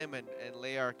Him and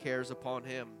lay our cares upon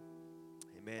Him.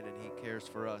 Amen. And He cares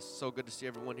for us. So good to see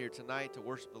everyone here tonight to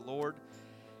worship the Lord.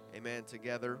 Amen.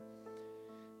 Together.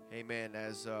 Amen.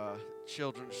 As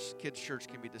kids' church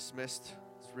can be dismissed,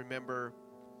 let's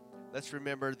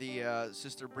remember the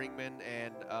Sister Brinkman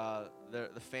and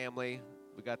the family.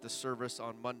 We got the service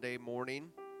on Monday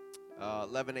morning.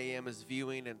 11 a.m. is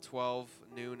viewing and 12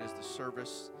 noon is the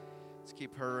service. Let's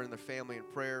keep her and the family in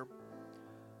prayer.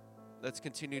 Let's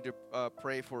continue to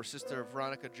pray for Sister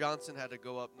Veronica Johnson. Had to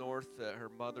go up north.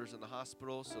 Her mother's in the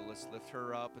hospital, so let's lift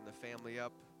her up and the family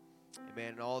up.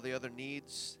 Amen. And all the other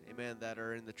needs, amen, that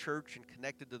are in the church and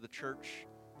connected to the church.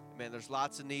 Amen. There's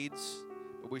lots of needs,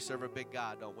 but we serve a big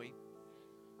God, don't we?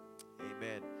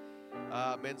 Amen.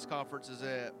 Men's conference is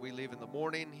we leave in the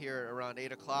morning here around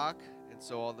 8 o'clock, and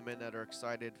so all the men that are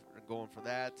excited are going for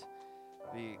that.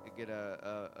 We get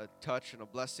a touch and a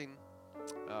blessing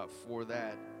for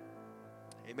that.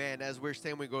 Amen. As we're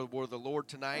standing, we go to the Lord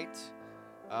tonight.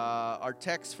 Our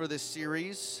text for this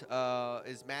series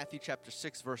is Matthew chapter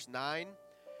 6, verse 9.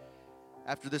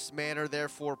 After this manner,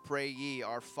 therefore, pray ye,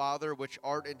 Our Father, which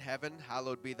art in heaven,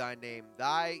 hallowed be thy name.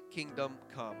 Thy kingdom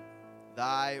come.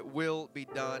 Thy will be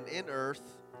done in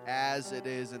earth as it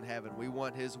is in heaven. We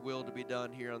want His will to be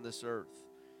done here on this earth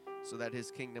so that His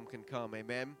kingdom can come.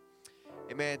 Amen.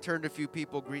 Amen. Turn to a few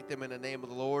people, greet them in the name of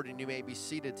the Lord, and you may be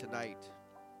seated tonight.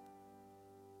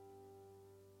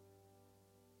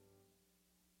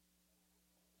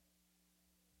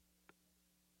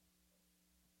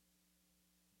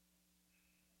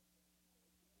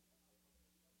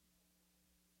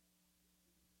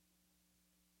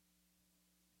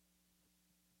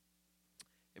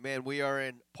 Amen. We are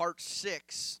in part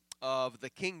 6 of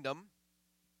the kingdom,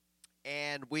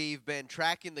 and we've been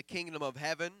tracking the kingdom of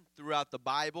heaven throughout the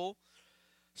Bible,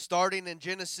 starting in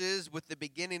Genesis with the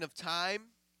beginning of time,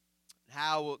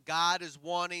 how God is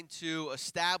wanting to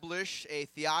establish a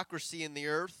theocracy in the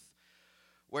earth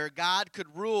where God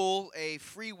could rule a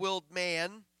free-willed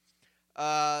man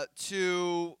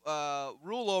to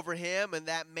rule over him, and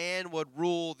that man would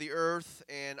rule the earth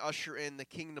and usher in the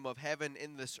kingdom of heaven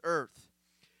in this earth.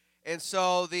 And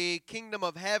so the kingdom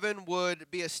of heaven would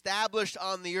be established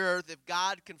on the earth if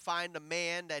God can find a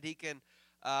man that He can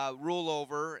rule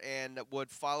over and would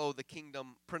follow the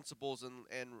kingdom principles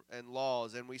and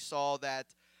laws. And we saw that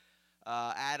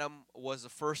Adam was the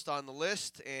first on the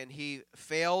list, and he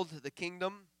failed the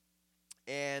kingdom,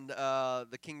 and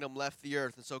the kingdom left the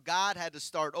earth. And so God had to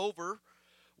start over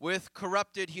with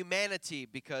corrupted humanity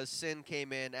because sin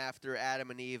came in after Adam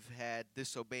and Eve had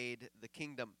disobeyed the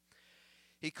kingdom.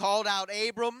 He called out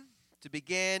Abram to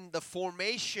begin the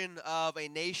formation of a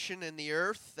nation in the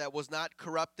earth that was not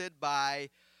corrupted by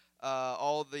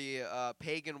all the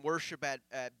pagan worship at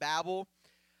Babel.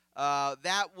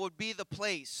 That would be the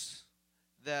place,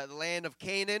 the land of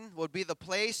Canaan would be the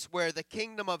place where the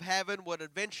kingdom of heaven would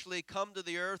eventually come to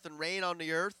the earth and reign on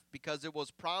the earth because it was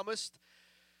promised.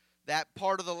 That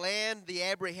part of the land, the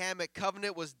Abrahamic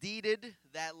covenant, was deeded,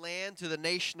 that land, to the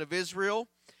nation of Israel.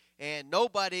 And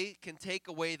nobody can take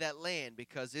away that land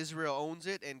because Israel owns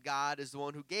it and God is the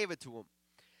one who gave it to them.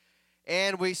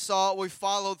 And we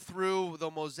followed through the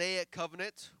Mosaic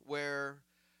covenant where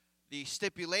the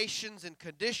stipulations and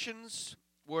conditions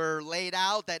were laid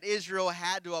out that Israel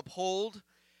had to uphold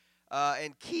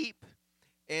and keep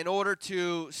in order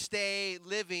to stay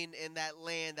living in that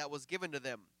land that was given to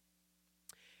them.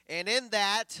 And in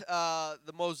that,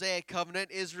 the Mosaic covenant,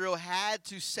 Israel had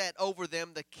to set over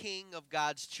them the king of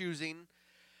God's choosing.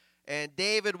 And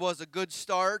David was a good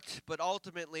start, but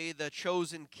ultimately the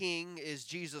chosen king is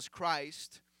Jesus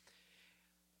Christ.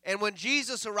 And when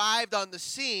Jesus arrived on the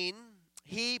scene,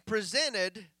 He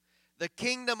presented the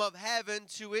kingdom of heaven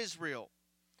to Israel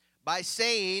by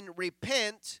saying,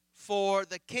 repent, for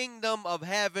the kingdom of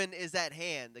heaven is at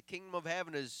hand. The kingdom of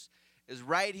heaven is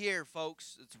right here,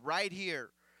 folks. It's right here.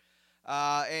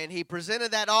 And He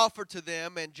presented that offer to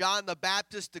them, and John the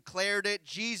Baptist declared it.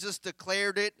 Jesus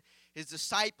declared it. His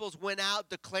disciples went out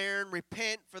declaring,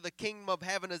 repent, for the kingdom of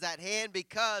heaven is at hand,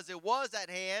 because it was at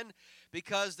hand,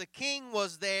 because the king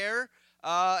was there,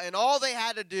 and all they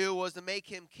had to do was to make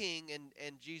Him king,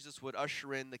 and Jesus would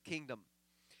usher in the kingdom.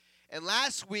 And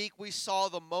last week we saw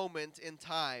the moment in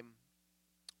time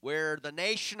where the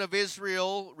nation of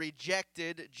Israel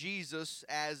rejected Jesus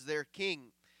as their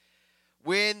king,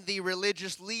 when the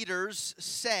religious leaders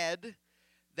said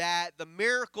that the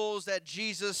miracles that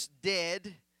Jesus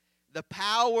did, the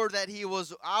power that He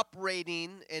was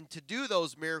operating and to do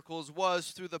those miracles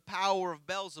was through the power of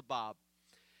Beelzebub.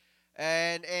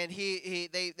 And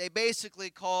they basically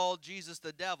called Jesus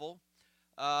the devil.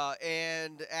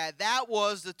 And that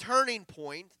was the turning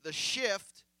point, the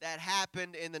shift that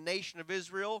happened in the nation of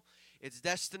Israel, its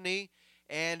destiny,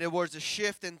 and it was a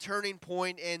shift and turning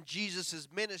point in Jesus'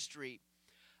 ministry,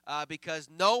 because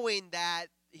knowing that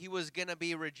he was going to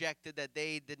be rejected, that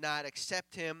they did not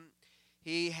accept him,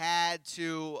 he had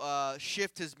to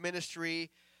shift his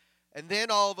ministry. And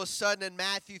then all of a sudden in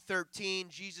Matthew 13,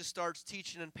 Jesus starts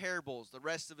teaching in parables the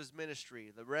rest of his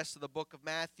ministry. The rest of the book of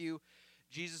Matthew,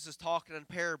 Jesus is talking in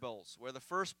parables, where the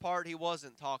first part he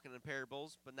wasn't talking in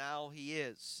parables, but now he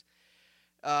is.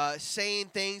 Saying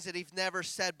things that he's never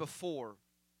said before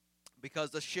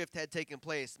because the shift had taken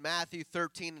place. Matthew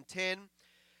 13 and 10,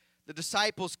 the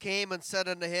disciples came and said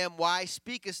unto him, Why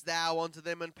speakest thou unto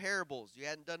them in parables? You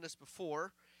hadn't done this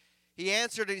before. He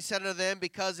answered and he said unto them,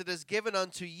 Because it is given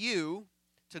unto you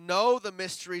to know the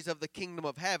mysteries of the kingdom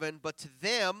of heaven, but to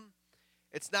them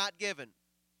it's not given.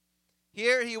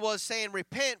 Here he was saying,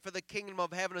 repent, for the kingdom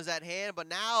of heaven is at hand, but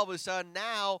now all of a sudden,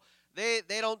 now they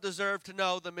don't deserve to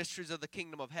know the mysteries of the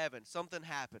kingdom of heaven. Something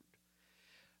happened.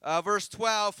 Verse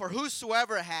 12, For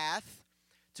whosoever hath,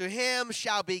 to him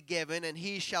shall be given, and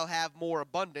he shall have more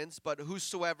abundance, but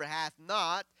whosoever hath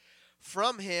not,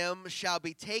 from him shall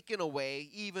be taken away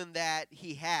even that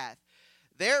he hath.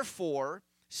 Therefore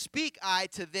speak I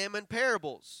to them in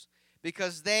parables,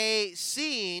 because they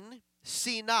seeing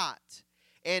see not,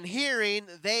 and hearing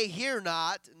they hear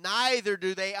not, neither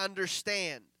do they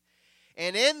understand.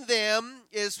 And in them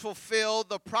is fulfilled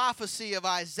the prophecy of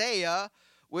Isaiah,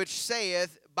 which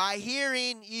saith, By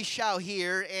hearing ye shall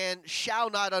hear, and shall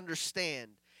not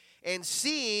understand, and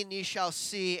seeing ye shall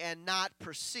see, and not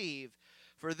perceive.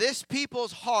 For this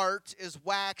people's heart is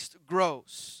waxed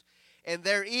gross, and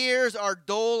their ears are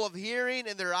dull of hearing,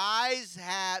 and their eyes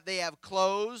they have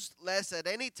closed, lest at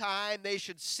any time they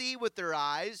should see with their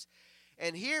eyes,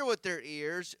 and hear with their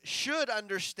ears, should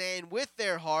understand with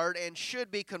their heart, and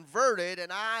should be converted,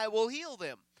 and I will heal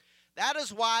them. That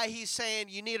is why he's saying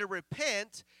you need to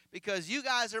repent, because you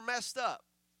guys are messed up.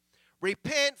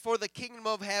 Repent, for the kingdom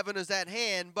of heaven is at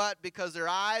hand, but because their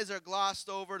eyes are glossed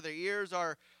over, their ears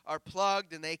are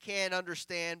plugged, and they can't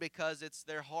understand because it's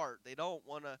their heart. They don't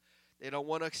want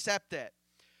to accept it.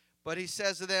 But he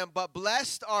says to them, But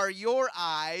blessed are your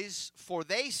eyes, for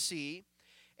they see,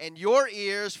 and your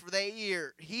ears, for they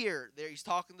hear. There he's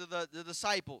talking to the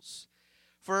disciples.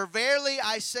 For verily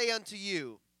I say unto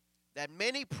you, that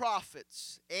many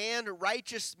prophets and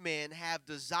righteous men have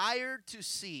desired to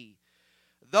see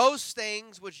those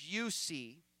things which you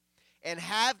see, and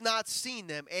have not seen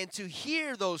them, and to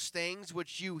hear those things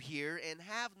which you hear, and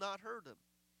have not heard them.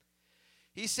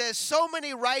 He says, so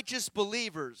many righteous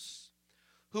believers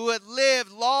who had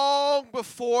lived long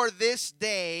before this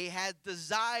day had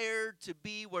desired to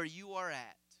be where you are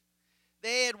at.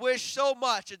 They had wished so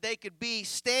much that they could be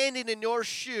standing in your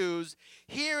shoes,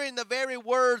 hearing the very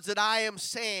words that I am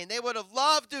saying. They would have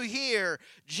loved to hear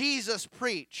Jesus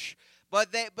preach.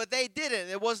 But they didn't.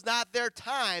 It was not their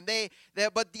time.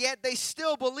 But yet they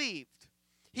still believed.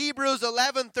 Hebrews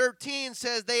 11:13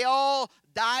 says they all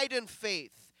died in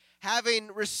faith,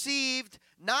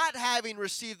 not having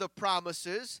received the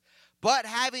promises, but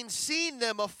having seen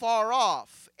them afar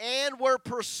off, and were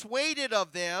persuaded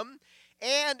of them,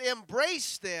 and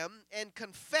embraced them, and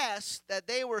confessed that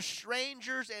they were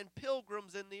strangers and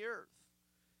pilgrims in the earth.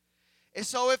 And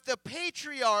so if the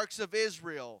patriarchs of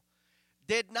Israel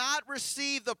did not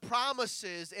receive the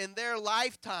promises in their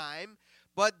lifetime,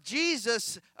 but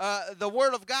Jesus, the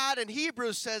Word of God in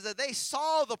Hebrews says that they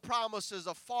saw the promises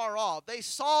afar off. They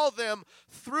saw them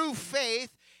through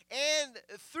faith, and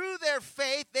through their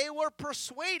faith, they were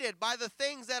persuaded by the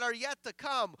things that are yet to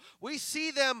come. We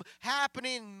see them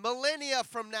happening millennia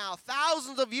from now,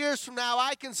 thousands of years from now.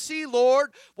 I can see,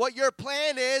 Lord, what your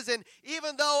plan is, and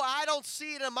even though I don't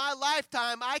see it in my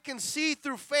lifetime, I can see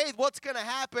through faith what's going to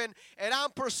happen, and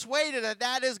I'm persuaded that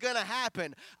that is going to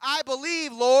happen. I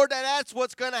believe, Lord, that that's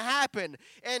what's going to happen.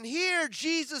 And here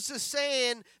Jesus is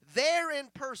saying, there in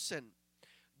person,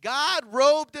 God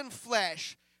robed in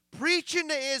flesh, preaching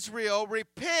to Israel,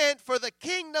 repent, for the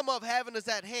kingdom of heaven is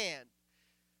at hand.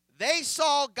 They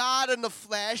saw God in the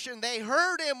flesh, and they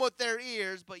heard him with their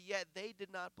ears, but yet they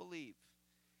did not believe.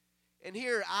 And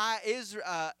here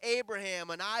Abraham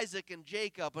and Isaac and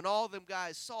Jacob and all them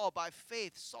guys saw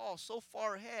so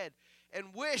far ahead,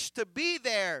 and wished to be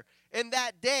there in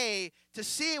that day to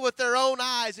see it with their own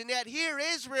eyes. And yet here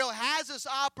Israel has this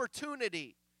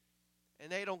opportunity, and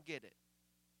they don't get it.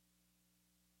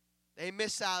 They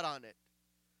miss out on it.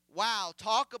 Wow,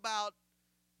 talk about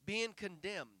being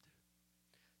condemned.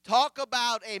 Talk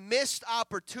about a missed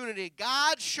opportunity.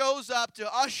 God shows up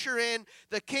to usher in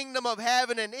the kingdom of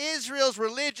heaven, and Israel's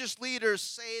religious leaders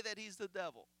say that he's the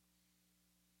devil.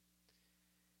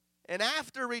 And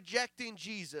after rejecting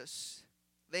Jesus,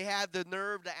 they had the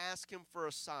nerve to ask him for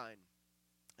a sign.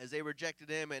 As they rejected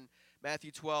him in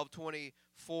Matthew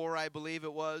 12:24, I believe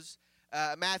it was.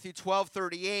 Matthew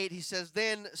 12:38, he says,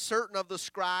 "Then certain of the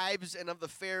scribes and of the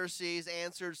Pharisees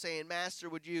answered, saying, Master,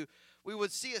 we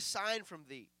would see a sign from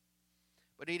thee.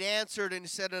 But he answered and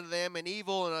said unto them, An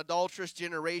evil and adulterous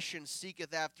generation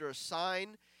seeketh after a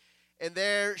sign, and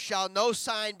there shall no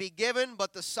sign be given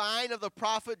but the sign of the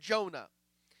prophet Jonah.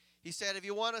 He said, if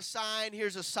you want a sign,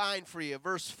 here's a sign for you.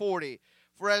 Verse 40.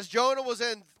 For as Jonah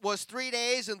was 3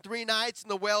 days and 3 nights in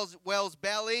the whale's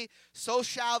belly, so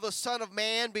shall the Son of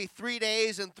Man be 3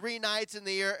 days and 3 nights in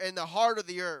the heart of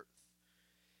the earth.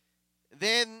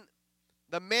 Then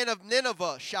the men of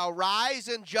Nineveh shall rise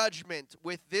in judgment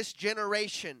with this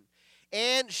generation,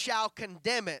 and shall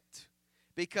condemn it,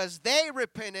 because they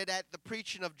repented at the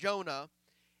preaching of Jonah.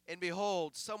 And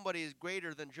behold, somebody is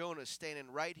greater than Jonah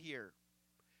standing right here,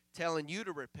 telling you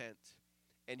to repent,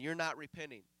 and you're not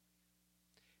repenting.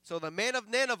 So the men of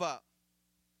Nineveh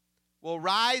will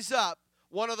rise up,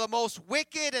 one of the most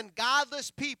wicked and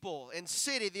godless people in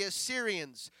city, the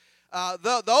Assyrians.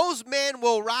 Those men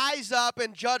will rise up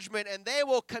in judgment, and they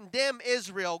will condemn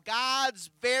Israel, God's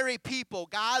very people,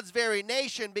 God's very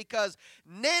nation, because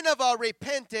Nineveh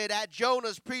repented at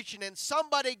Jonah's preaching, and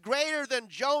somebody greater than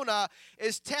Jonah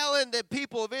is telling the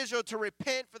people of Israel to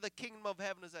repent, for the kingdom of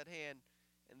heaven is at hand,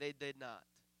 and they did not.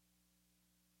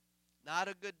 Not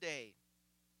a good day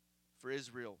for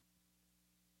Israel.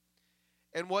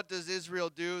 And what does Israel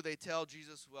do? They tell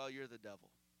Jesus, well, you're the devil.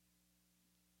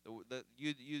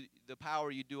 The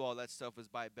power you do all that stuff is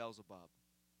by Beelzebub.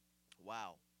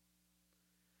 Wow.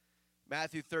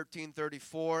 Matthew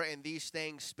 13:34, and these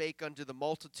things spake unto the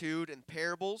multitude in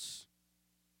parables,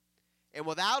 and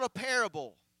without a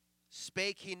parable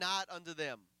spake he not unto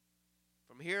them.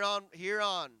 From here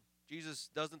on, Jesus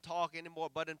doesn't talk anymore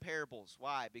but in parables.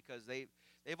 Why? Because they've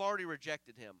already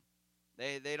rejected him.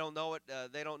 They don't know it.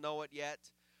 They don't know it yet.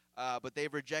 But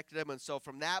they've rejected him. And so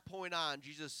from that point on,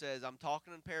 Jesus says, I'm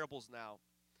talking in parables now.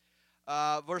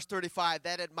 Verse 35,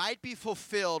 that it might be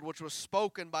fulfilled, which was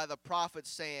spoken by the prophet,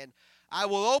 saying, I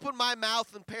will open my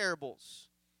mouth in parables.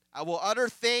 I will utter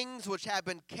things which have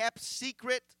been kept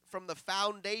secret from the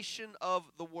foundation of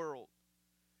the world.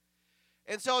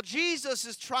 And so Jesus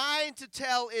is trying to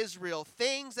tell Israel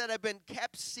things that have been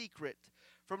kept secret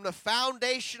from the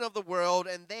foundation of the world,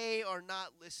 and they are not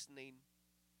listening.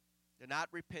 They're not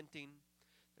repenting.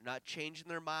 They're not changing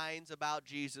their minds about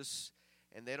Jesus,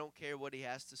 and they don't care what he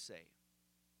has to say.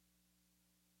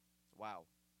 Wow.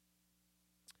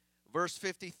 Verse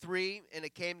 53, and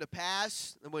it came to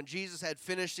pass, and when Jesus had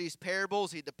finished these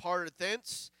parables, he departed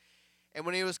thence. And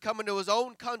when he was coming to his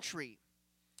own country,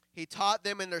 he taught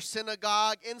them in their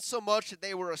synagogue, insomuch that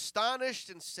they were astonished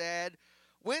and said,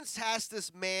 Whence has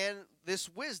this man this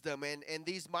wisdom and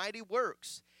these mighty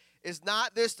works? Is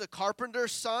not this the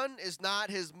carpenter's son? Is not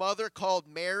his mother called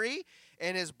Mary,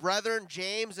 and his brethren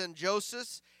James and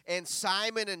Joseph, and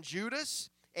Simon and Judas,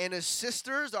 and his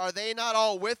sisters? Are they not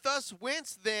all with us?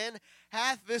 Whence then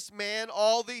hath this man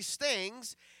all these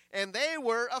things? And they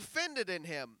were offended in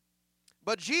him.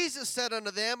 But Jesus said unto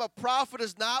them, A prophet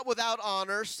is not without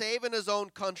honor, save in his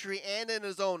own country and in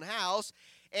his own house.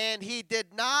 And he did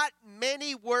not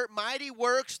many mighty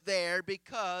works there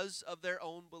because of their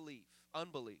own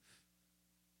unbelief.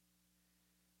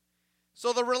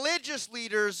 So the religious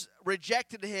leaders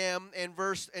rejected him in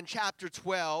chapter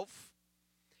 12.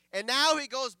 And now he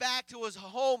goes back to his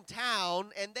hometown,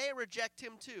 and they reject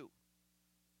him too.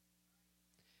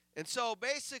 And so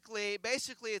basically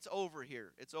it's over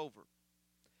here. It's over.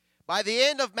 By the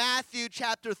end of Matthew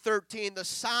chapter 13, the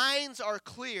signs are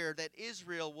clear that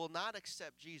Israel will not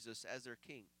accept Jesus as their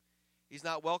king. He's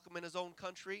not welcome in his own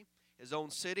country, his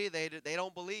own city. They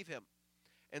don't believe him.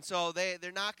 And so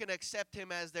they're not going to accept him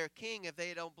as their king if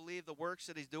they don't believe the works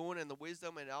that he's doing and the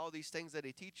wisdom and all these things that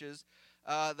he teaches.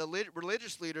 The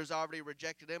religious leaders already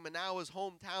rejected him, and now his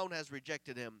hometown has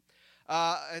rejected him.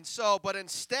 But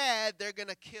instead, they're going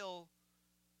to kill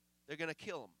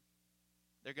him.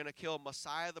 They're going to kill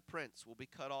Messiah the Prince, will be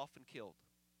cut off and killed.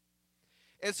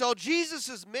 And so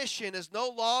Jesus' mission is no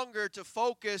longer to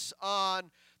focus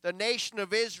on the nation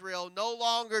of Israel, no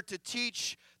longer to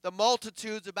teach the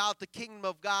multitudes about the kingdom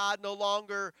of God, no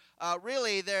longer,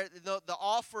 the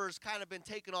offer has kind of been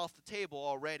taken off the table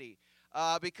already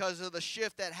because of the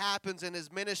shift that happens in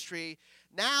his ministry.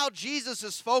 Now Jesus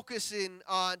is focusing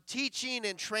on teaching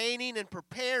and training and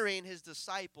preparing his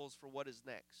disciples for what is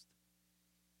next.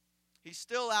 He's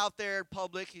still out there in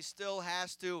public. He still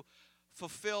has to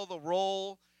fulfill the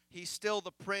role He's still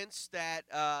the prince, that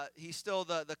he's still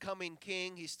the coming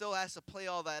king. He still has to play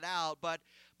all that out. But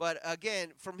again,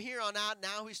 from here on out,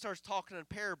 now he starts talking in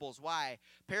parables. Why?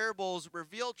 Parables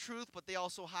reveal truth, but they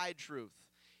also hide truth.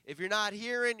 If you're not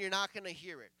hearing, you're not going to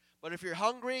hear it. But if you're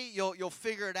hungry, you'll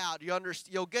figure it out.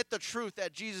 You'll get the truth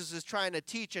that Jesus is trying to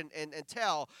teach and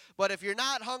tell. But if you're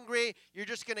not hungry, you're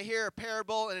just going to hear a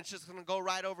parable, and it's just going to go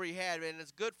right over your head. And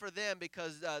it's good for them,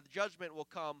 because the judgment will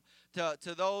come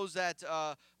to those that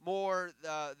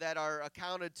that are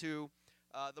accounted to.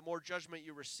 The more judgment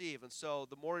you receive. And so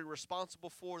the more you're responsible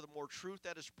for, the more truth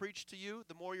that is preached to you,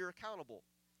 the more you're accountable.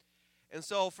 And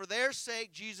so for their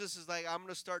sake, Jesus is like, I'm going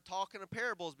to start talking in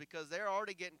parables, because they're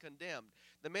already getting condemned.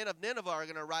 The men of Nineveh are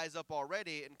going to rise up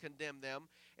already and condemn them.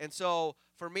 And so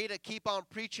for me to keep on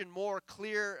preaching more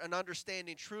clear and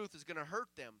understanding truth is going to hurt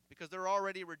them, because they're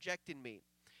already rejecting me.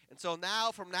 And so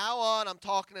now, from now on, I'm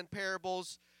talking in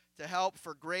parables to help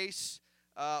for grace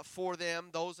for them.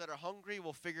 Those that are hungry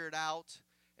will figure it out,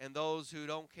 and those who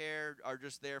don't care are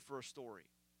just there for a story.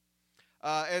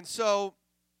 And so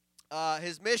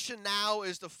his mission now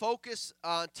is to focus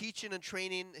on teaching and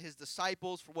training his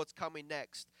disciples for what's coming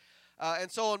next.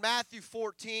 And so in Matthew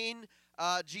 14,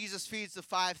 Jesus feeds the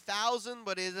 5,000,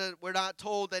 but we're not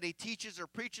told that he teaches or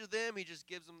preaches them. He just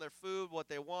gives them their food, what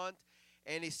they want,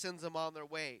 and he sends them on their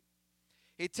way.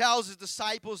 He tells his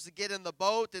disciples to get in the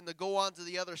boat and to go on to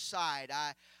the other side.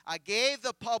 I gave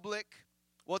the public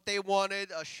what they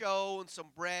wanted, a show and some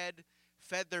bread,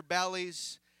 fed their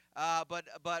bellies. But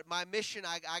my mission,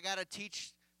 I got to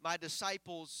teach my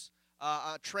disciples,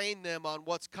 train them on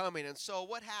what's coming. And so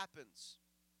what happens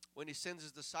when he sends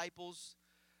his disciples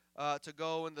to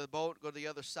go in the boat, go to the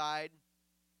other side?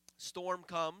 Storm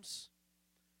comes,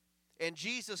 and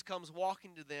Jesus comes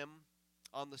walking to them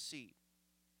on the sea.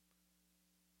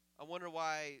 I wonder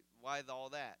why all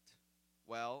that?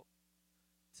 Well,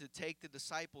 to take the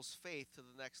disciples' faith to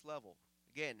the next level.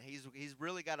 Again, he's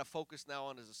really got to focus now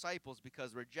on his disciples,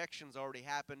 because rejection's already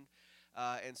happened.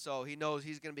 And so he knows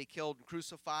he's going to be killed and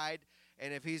crucified.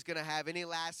 And if he's going to have any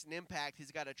lasting impact,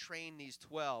 he's got to train these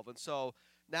 12. And so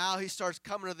now he starts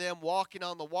coming to them, walking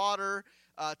on the water,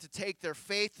 to take their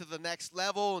faith to the next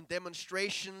level, and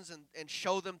demonstrations, and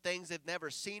show them things they've never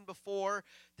seen before,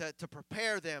 to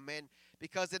prepare them. And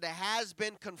because it has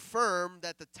been confirmed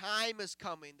that the time is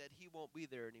coming that he won't be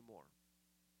there anymore.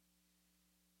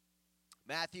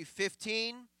 Matthew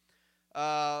 15,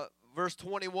 verse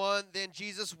 21, then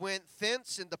Jesus went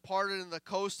thence and departed in the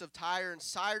coast of Tyre and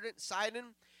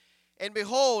Sidon. And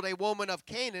behold, a woman of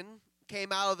Canaan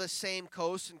came out of the same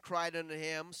coast and cried unto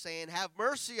him, saying, Have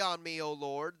mercy on me, O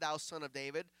Lord, thou son of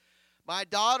David. My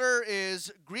daughter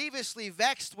is grievously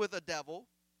vexed with a devil.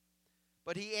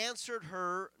 But he answered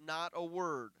her not a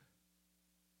word.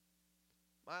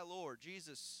 My Lord,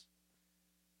 Jesus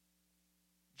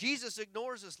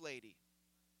ignores this lady.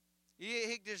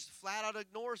 He just flat out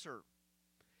ignores her.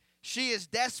 She is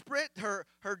desperate. Her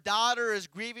daughter is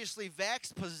grievously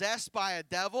vexed, possessed by a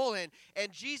devil,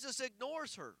 and Jesus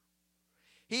ignores her.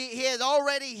 He has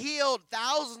already healed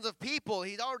thousands of people.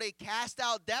 He's already cast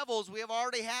out devils. We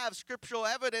already have scriptural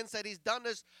evidence that he's done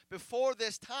this before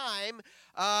this time.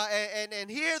 And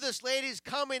here this lady's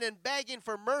coming and begging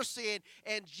for mercy,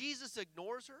 and Jesus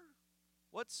ignores her?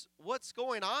 What's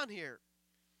going on here?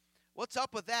 What's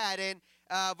up with that? And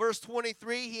verse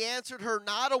 23, he answered her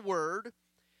not a word.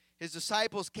 His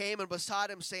disciples came and besought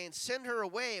him, saying, Send her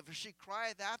away, for she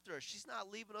crieth after us. She's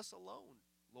not leaving us alone,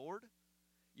 Lord.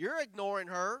 You're ignoring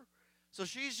her. So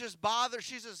she's just bothered.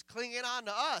 She's just clinging on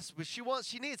to us. But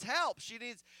she needs help. She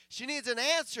needs an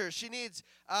answer. She needs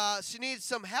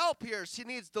some help here. She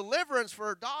needs deliverance for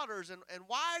her daughters. And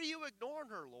why are you ignoring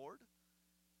her, Lord?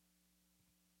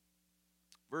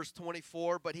 Verse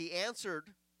 24, but he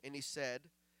answered and he said,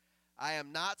 I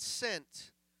am not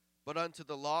sent but unto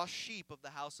the lost sheep of the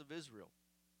house of Israel.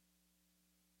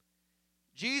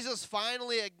 Jesus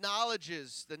finally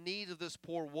acknowledges the need of this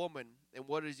poor woman. And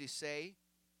what does he say?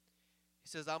 He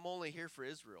says, I'm only here for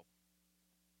Israel.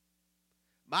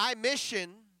 My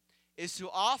mission is to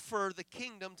offer the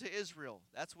kingdom to Israel.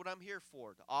 That's what I'm here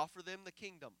for, to offer them the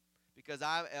kingdom. Because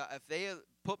if they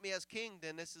put me as king,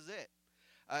 then this is it.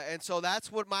 And so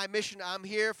that's what my mission, I'm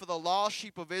here for the lost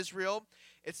sheep of Israel.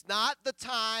 It's not the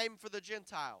time for the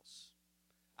Gentiles.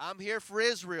 I'm here for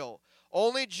Israel.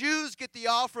 Only Jews get the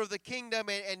offer of the kingdom,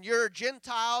 and you're a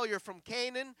Gentile, you're from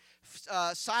Canaan,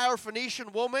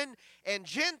 Syrophoenician woman, and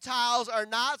Gentiles are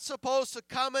not supposed to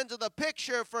come into the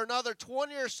picture for another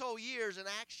 20 or so years in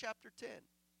Acts chapter 10.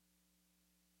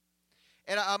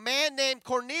 And a man named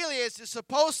Cornelius is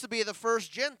supposed to be the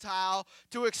first Gentile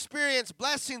to experience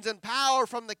blessings and power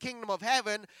from the kingdom of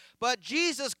heaven, but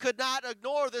Jesus could not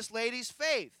ignore this lady's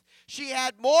faith. She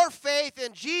had more faith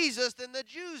in Jesus than the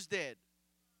Jews did.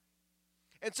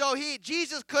 And so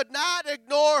Jesus could not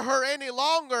ignore her any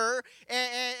longer,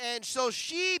 and so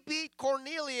she beat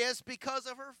Cornelius because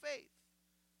of her faith.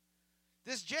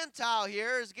 This Gentile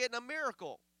here is getting a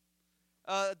miracle.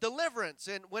 Deliverance.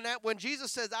 And when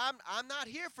Jesus says, I'm not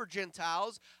here for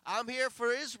Gentiles, I'm here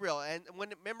for Israel. And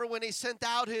remember when he sent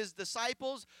out his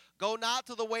disciples, go not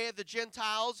to the way of the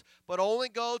Gentiles, but only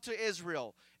go to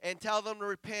Israel and tell them to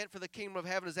repent, for the kingdom of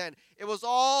heaven is at hand. It was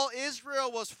all,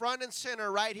 Israel was front and center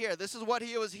right here. This is what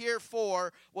he was here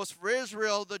for, was for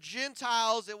Israel. The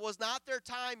Gentiles, it was not their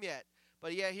time yet.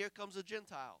 But yeah, here comes a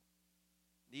Gentile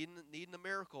needing a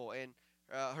miracle. And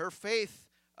her faith,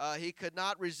 he could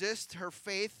not resist her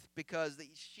faith because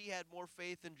she had more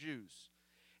faith than Jews.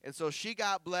 And so she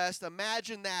got blessed.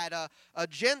 Imagine that, a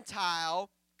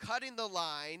Gentile cutting the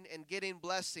line and getting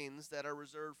blessings that are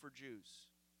reserved for Jews.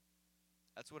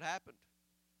 That's what happened.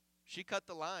 She cut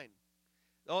the line.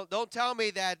 Don't tell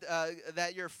me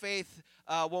that your faith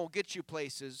won't get you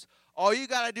places. All you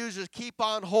got to do is just keep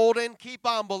on holding, keep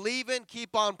on believing,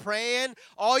 keep on praying.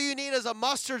 All you need is a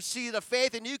mustard seed of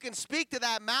faith, and you can speak to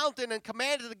that mountain and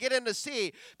command it to get in the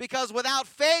sea. Because without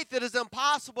faith, it is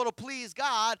impossible to please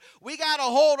God. We got to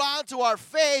hold on to our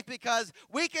faith, because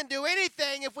we can do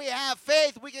anything if we have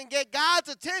faith. We can get God's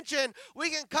attention. We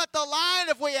can cut the line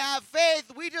if we have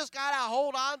faith. We just got to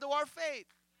hold on to our faith.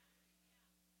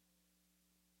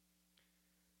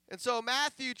 And so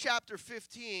Matthew chapter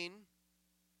 15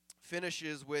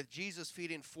 finishes with Jesus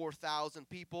feeding 4,000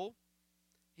 people.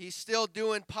 He's still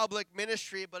doing public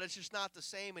ministry, but it's just not the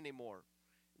same anymore.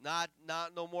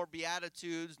 No more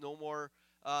beatitudes, no more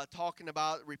talking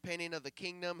about repenting of the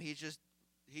kingdom.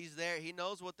 He's there. He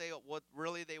knows what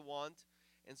really they want,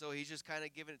 and so he's just kind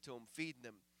of giving it to them, feeding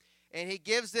them. And he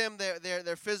gives them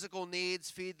their physical needs,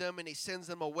 feed them, and he sends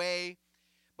them away.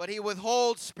 But he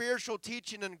withholds spiritual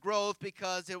teaching and growth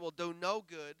because it will do no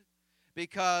good,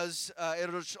 because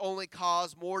it'll only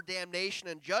cause more damnation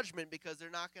and judgment, because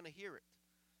they're not going to hear it.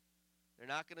 They're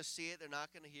not going to see it. They're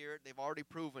not going to hear it. They've already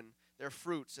proven their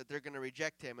fruits that they're going to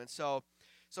reject him. And so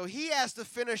he has to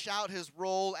finish out his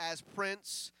role as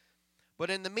prince. But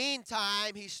in the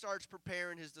meantime, he starts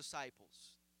preparing his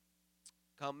disciples.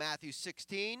 Come Matthew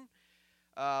 16.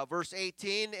 Verse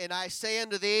 18, and I say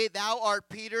unto thee, thou art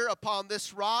Peter, upon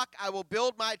this rock I will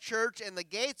build my church, and the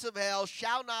gates of hell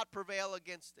shall not prevail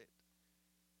against it.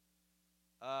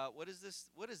 What is this?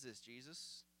 What is this,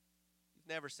 Jesus? You've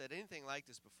never said anything like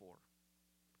this before.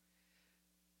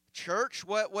 Church,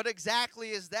 what exactly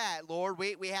is that, Lord?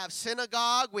 We have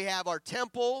synagogue, we have our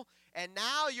temple, and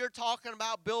now you're talking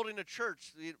about building a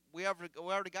church. We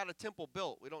already got a temple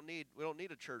built. We don't need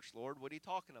a church, Lord. What are you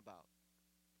talking about?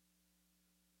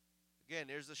 Again,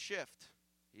 there's a shift.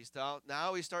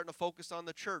 Now he's starting to focus on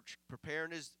the church,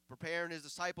 preparing his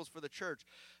disciples for the church.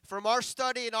 From our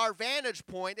study and our vantage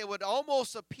point, it would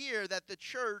almost appear that the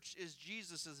church is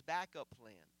Jesus' backup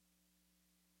plan.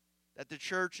 That the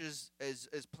church is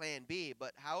plan B,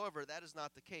 but however, that is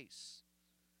not the case.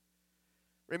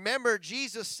 Remember,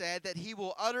 Jesus said that he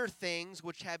will utter things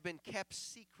which have been kept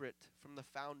secret from the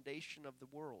foundation of the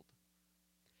world.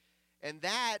 And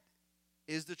that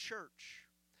is the church.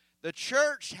 The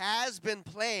church has been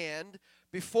planned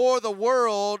before the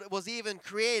world was even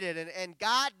created. And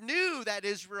God knew that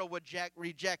Israel would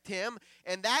reject him.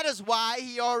 And that is why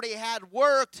he already had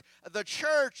worked the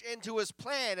church into his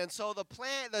plan. And so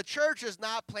the church is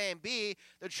not plan B.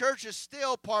 The church is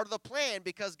still part of the plan,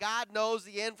 because God knows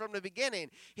the end from the beginning.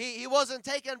 He wasn't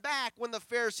taken back when the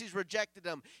Pharisees rejected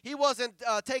him. He wasn't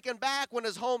taken back when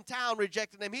his hometown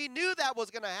rejected him. He knew that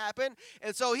was going to happen.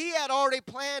 And so he had already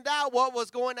planned out what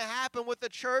was going to happen with the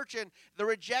church and the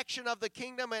rejection of the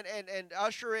kingdom and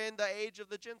usher in the age of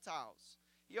the Gentiles.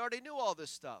 He already knew all this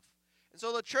stuff. And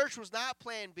so the church was not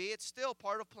plan B. It's still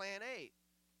part of plan A.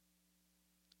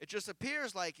 It just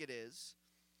appears like it is.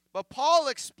 But Paul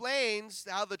explains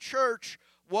how the church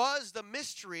was the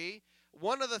mystery,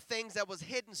 one of the things that was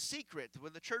hidden secret,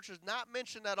 when the church is not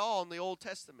mentioned at all in the Old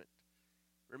Testament.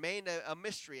 Remained a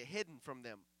mystery, hidden from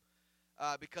them,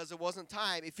 because it wasn't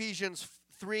time. Ephesians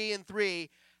 3:3,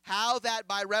 how that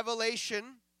by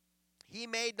revelation he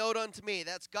made known unto me,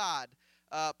 that's God.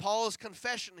 Paul is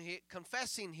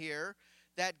confessing here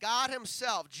that God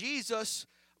himself, Jesus,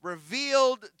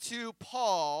 revealed to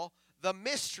Paul the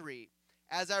mystery,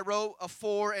 as I wrote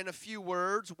afore in a few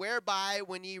words, whereby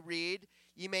when ye read,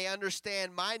 ye may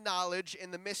understand my knowledge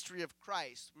in the mystery of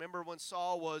Christ. Remember when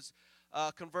Saul was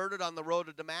converted on the road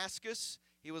to Damascus.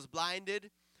 He was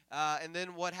blinded. And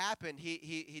then what happened?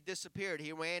 He disappeared.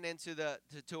 He ran into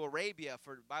to Arabia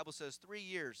for, the Bible says, 3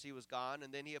 years he was gone,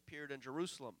 and then he appeared in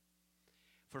Jerusalem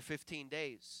for 15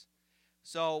 days.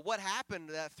 So what happened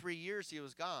that 3 years he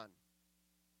was gone?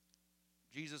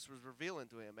 Jesus was revealing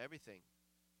to him everything.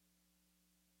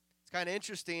 It's kind of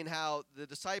interesting how the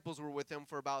disciples were with him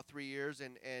for about 3 years,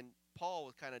 and Paul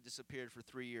was kind of disappeared for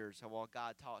 3 years, while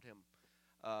God taught him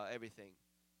everything.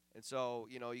 And so,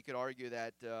 you could argue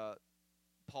that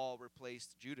Paul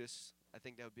replaced Judas. I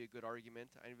think that would be a good argument,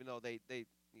 even though they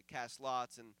cast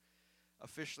lots and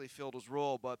officially filled his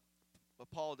role. But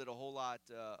Paul did a whole lot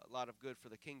of good for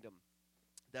the kingdom.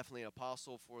 Definitely an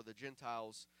apostle for the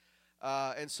Gentiles.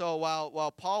 And so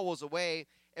while Paul was away,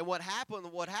 and what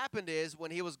happened is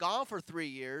when he was gone for 3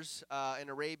 years in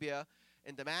Arabia,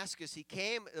 in Damascus,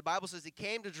 the Bible says he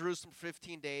came to Jerusalem for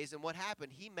 15 days, and what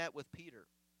happened? He met with Peter,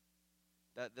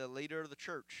 the leader of the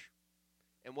church.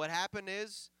 And what happened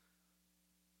is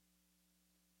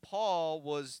Paul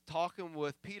was talking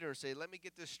with Peter and saying, let me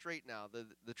get this straight now.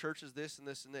 The church is this and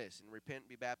this and this, and repent and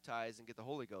be baptized and get the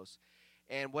Holy Ghost.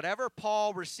 And whatever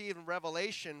Paul received in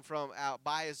revelation from out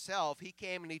by himself, he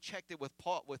came and he checked it with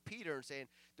Peter and saying,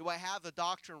 do I have the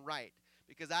doctrine right?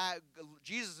 Because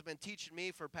Jesus has been teaching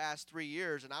me for the past 3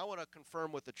 years, and I want to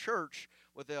confirm with the church,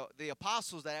 with the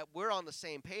apostles, that we're on the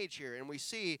same page here. And we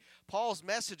see Paul's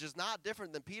message is not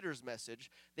different than Peter's message.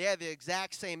 They have the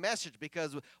exact same message,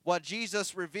 because what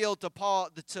Jesus revealed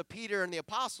to Peter and the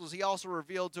apostles, he also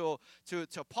revealed to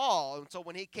Paul. And so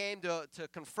when he came to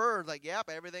confirm, like, yep,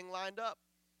 everything lined up.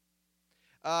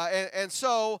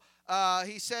 So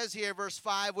he says here, verse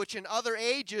 5, which in other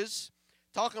ages,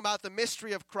 talking about the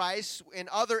mystery of Christ, in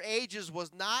other ages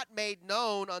was not made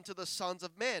known unto the sons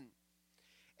of men,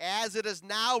 as it is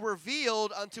now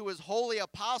revealed unto his holy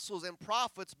apostles and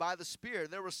prophets by the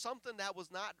Spirit. There was something that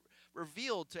was not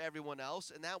revealed to everyone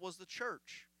else, and that was the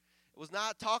church. It was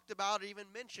not talked about or even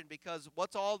mentioned, because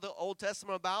what's all the Old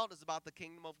Testament about is about the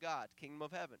kingdom of God, kingdom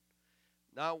of heaven.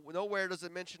 Now, nowhere does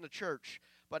it mention the church.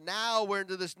 But now we're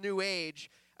into this new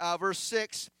age. Verse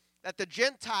 6, that the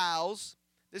Gentiles,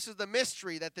 this is the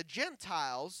mystery, that the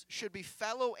Gentiles should be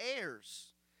fellow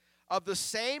heirs of the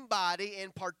same body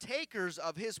and partakers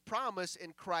of his promise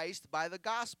in Christ by the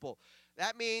gospel.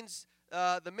 That means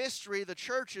the mystery, the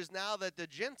church, is now that the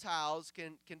Gentiles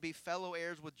can be fellow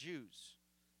heirs with Jews.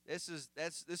 This is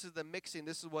the mixing.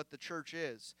 This is what the church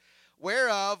is.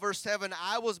 Whereof, verse 7,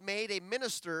 I was made a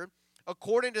minister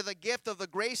according to the gift of the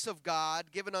grace of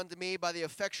God given unto me by the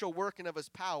effectual working of his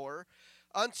power.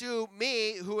 Unto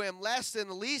me, who am less than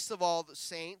the least of all the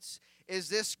saints, is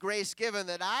this grace given,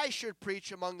 that I should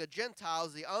preach among the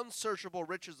Gentiles the unsearchable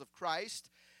riches of Christ,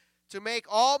 to make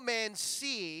all men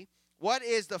see what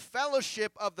is the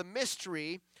fellowship of the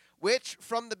mystery, which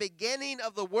from the beginning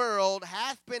of the world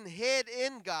hath been hid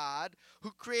in God,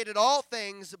 who created all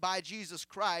things by Jesus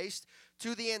Christ,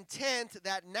 to the intent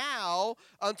that now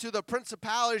unto the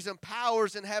principalities and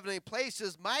powers in heavenly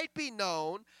places might be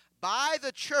known by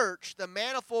the church the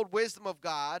manifold wisdom of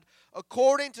God,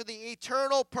 according to the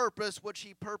eternal purpose which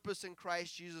he purposed in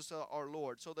Christ Jesus our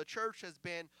Lord. So the church has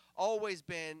always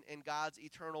been in God's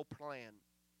eternal plan,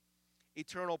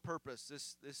 eternal purpose,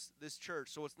 this church.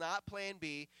 So it's not plan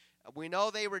B. We know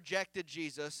they rejected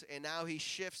Jesus, and now he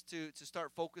shifts to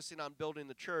start focusing on building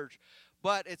the church.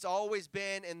 But it's always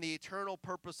been in the eternal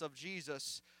purpose of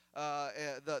Jesus,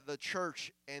 the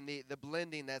church, and the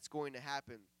blending that's going to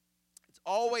happen. It's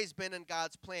always been in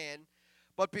God's plan.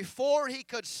 But before he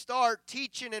could start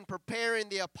teaching and preparing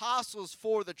the apostles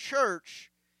for the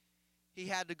church, he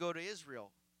had to go to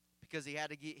Israel, because he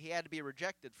had to be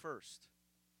rejected first.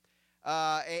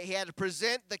 He had to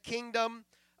present the kingdom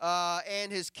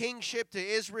and his kingship to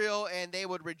Israel, and they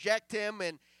would reject him,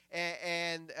 and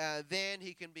then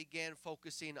he can begin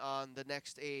focusing on the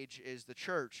next age, is the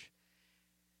church.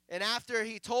 And after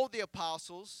he told the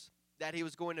apostles that he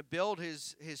was going to build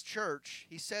his church,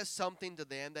 he says something to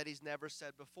them that he's never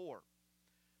said before.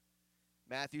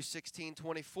 Matthew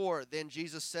 16:24, then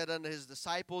Jesus said unto his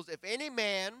disciples, if any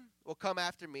man will come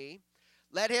after me,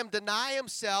 let him deny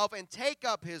himself and take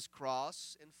up his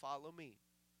cross and follow me.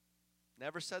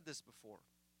 Never said this before.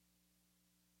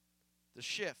 The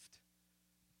shift.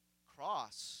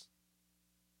 Cross.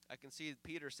 I can see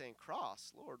Peter saying,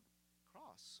 cross, Lord,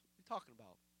 cross. What are you talking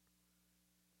about?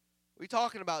 What are you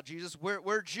talking about, Jesus?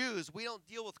 We're Jews. We don't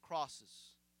deal with crosses.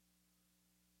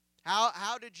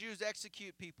 How did Jews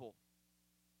execute people?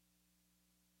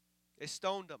 They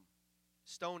stoned them.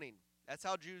 Stoning. That's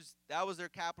how Jews, that was their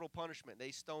capital punishment.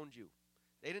 They stoned you.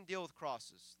 They didn't deal with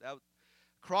crosses.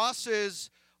 Crosses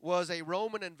was a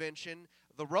Roman invention.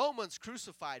 The Romans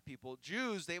crucified people.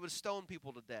 Jews, they would stone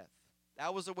people to death.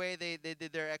 That was the way they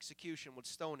did their execution, with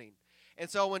stoning. And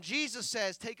so when Jesus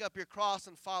says, take up your cross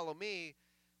and follow me,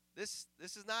 this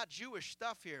is not Jewish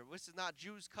stuff here. This is not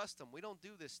Jews' custom. We don't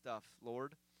do this stuff,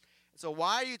 Lord. So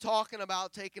why are you talking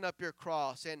about taking up your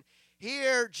cross? And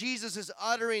here Jesus is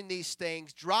uttering these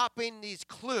things, dropping these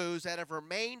clues that have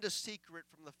remained a secret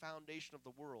from the foundation of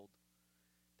the world,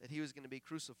 that he was going to be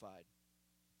crucified.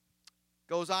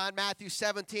 Goes on, Matthew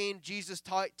 17, Jesus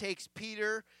takes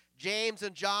Peter, James,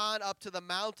 and John up to the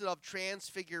mountain of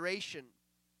transfiguration.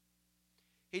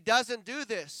 He doesn't do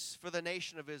this for the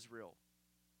nation of Israel.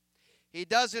 He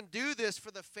doesn't do this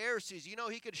for the Pharisees. You know,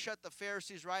 he could shut the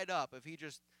Pharisees right up if he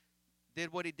just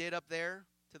did what he did up there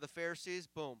to the Pharisees.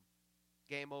 Boom,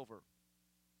 game over.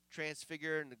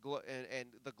 Transfigured, and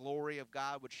the glory of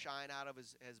God would shine out of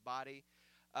his body.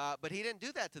 But he didn't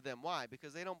do that to them. Why?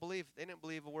 Because they didn't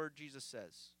believe a word Jesus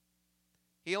says.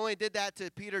 He only did that to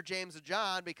Peter, James, and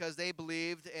John because they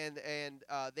believed, and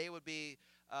they would be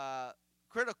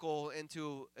critical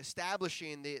into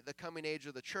establishing the coming age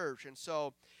of the church. And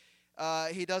so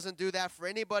he doesn't do that for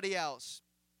anybody else.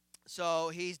 So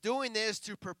he's doing this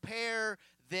to prepare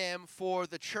them for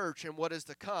the church and what is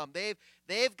to come.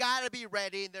 They've got to be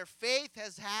ready. Their faith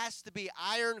has to be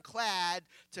ironclad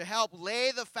to help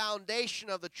lay the foundation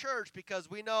of the church, because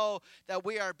we know that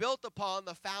we are built upon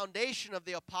the foundation of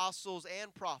the apostles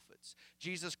and prophets,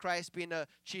 Jesus Christ being the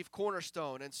chief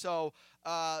cornerstone. And so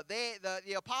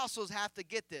the apostles have to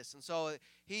get this. And so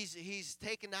he's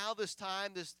taken now this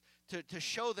time to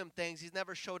show them things he's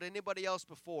never showed anybody else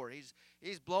before.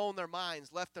 He's blown their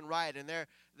minds left and right, and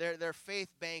their faith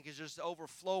bank is just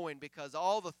overflowing because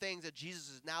all the things that Jesus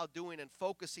is now doing and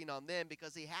focusing on them,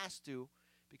 because he has to,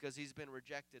 because he's been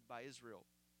rejected by Israel.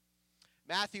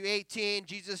 Matthew 18,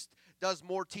 Jesus does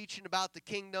more teaching about the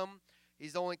kingdom.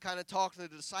 He's only kind of talking to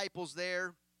the disciples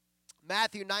there.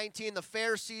 Matthew 19, the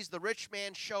Pharisees, the rich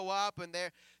man show up, and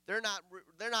they're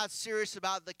not serious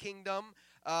about the kingdom.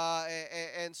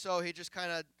 And so he just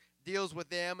kind of deals with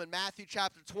them. And Matthew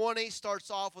chapter 20 starts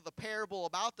off with a parable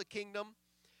about the kingdom.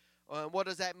 What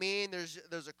does that mean?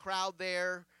 There's a crowd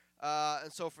there,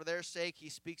 and so for their sake he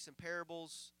speaks in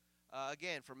parables.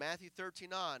 Again, from Matthew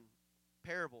 13 on,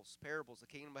 parables. The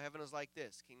kingdom of heaven is like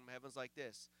this. Kingdom of heaven is like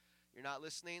this. You're not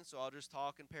listening, so I'll just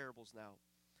talk in parables now.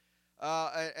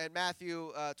 And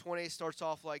Matthew 20 starts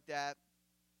off like that.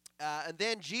 And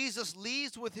then Jesus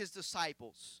leaves with his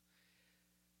disciples.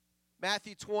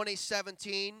 Matthew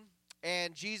 20:17,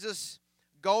 and Jesus,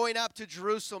 going up to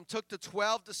Jerusalem, took the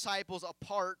 12 disciples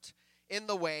apart in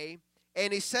the way,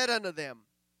 and he said unto them,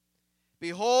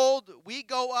 Behold, we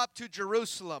go up to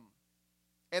Jerusalem,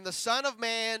 and the Son of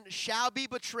Man shall be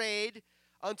betrayed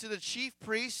unto the chief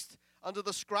priests, unto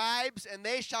the scribes, and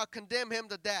they shall condemn him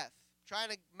to death. I'm trying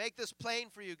to make this plain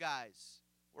for you guys.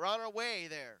 We're on our way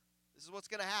there. This is what's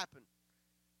going to happen.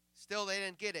 Still, they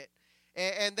didn't get it.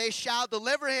 And they shall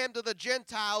deliver him to the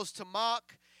Gentiles to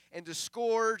mock and to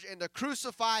scourge and to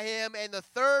crucify him, and the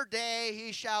third day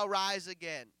he shall rise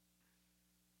again.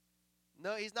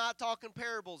 No, he's not talking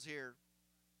parables here.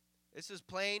 This is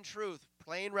plain truth,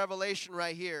 plain revelation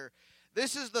right here.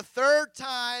 This is the third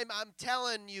time I'm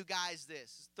telling you guys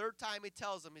this. Third time he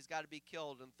tells them he's got to be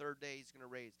killed, and third day he's going to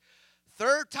raise.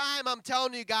 Third time I'm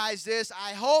telling you guys this.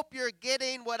 I hope you're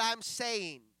getting what I'm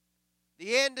saying.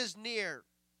 The end is near.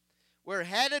 We're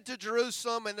headed to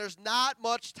Jerusalem, and there's not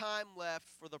much time left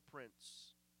for the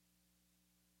prince.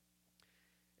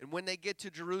 And when they get to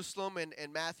Jerusalem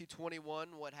in Matthew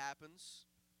 21, what happens?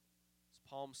 It's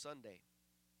Palm Sunday.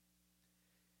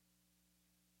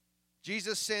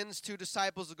 Jesus sends two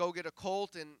disciples to go get a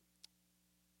colt, and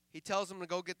he tells them to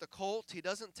go get the colt. He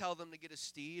doesn't tell them to get a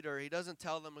steed, or he doesn't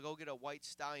tell them to go get a white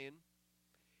stallion.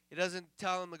 He doesn't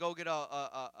tell them to go get a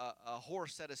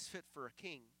horse that is fit for a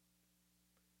king.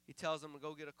 He tells them to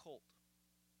go get a colt.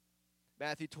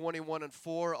 Matthew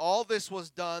 21:4, all this was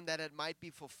done that it might be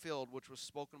fulfilled, which was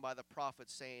spoken by the prophet,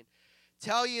 saying,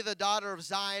 Tell ye the daughter of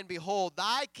Zion, Behold,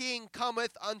 thy king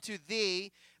cometh unto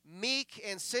thee, meek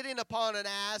and sitting upon an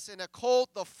ass, and a colt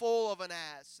the foal of an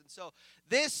ass. And so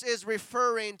this is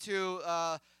referring to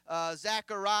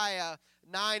Zechariah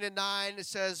 9:9. It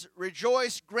says,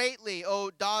 Rejoice greatly,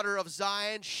 O daughter of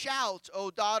Zion. Shout, O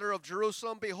daughter of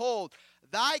Jerusalem. Behold,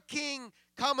 thy king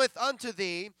cometh unto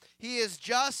thee. He is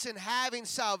just and having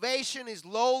salvation. He's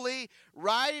lowly,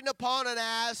 riding upon an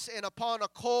ass and upon a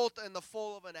colt and the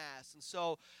foal of an ass. And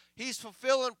so he's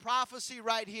fulfilling prophecy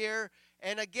right here.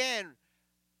 And again,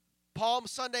 Palm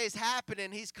Sunday is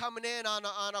happening. He's coming in on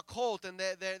a colt, and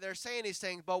they're saying these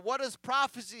things. But what is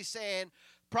prophecy saying?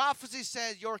 prophecy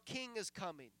says your king is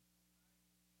coming.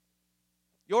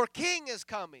 Your king is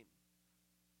coming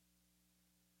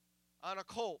on a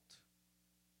colt.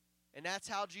 And that's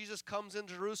how Jesus comes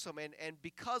into Jerusalem. And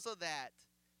because of that,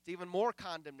 it's even more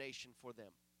condemnation for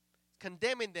them.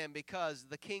 Condemning them because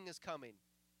the king is coming.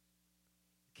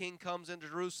 The king comes into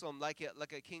Jerusalem like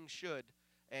a king should.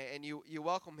 And you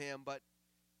welcome him, but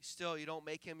still you don't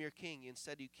make him your king.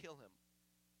 Instead you kill him.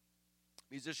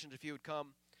 Musicians, if you would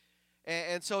come.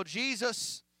 And so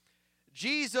Jesus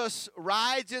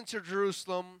rides into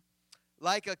Jerusalem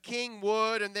like a king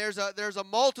would, and there's a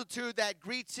multitude that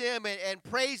greets him and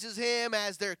praises him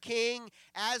as their king,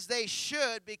 as they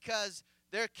should, because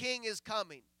their king is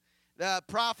coming. The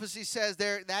prophecy says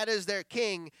that is their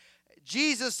king.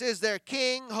 Jesus is their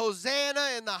king. Hosanna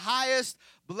in the highest.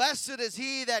 Blessed is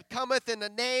he that cometh in the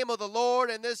name of the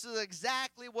Lord. And this is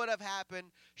exactly what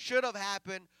should have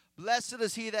happened. Blessed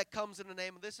is he that comes in the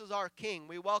name. This is our king.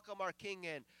 We welcome our king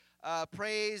in.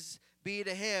 Praise be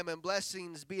to him and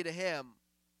blessings be to him.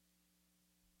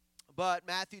 But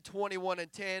Matthew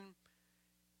 21:10,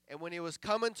 and when he was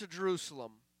coming to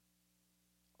Jerusalem,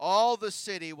 all the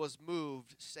city was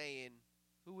moved, saying,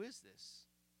 who is this?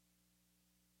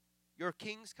 Your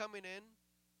king's coming in?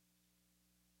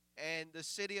 And the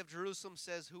city of Jerusalem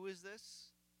says, who is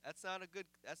this? That's not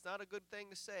a good thing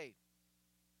to say.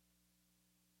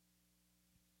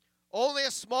 Only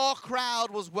a small crowd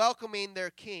was welcoming their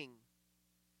king.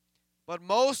 But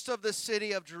most of the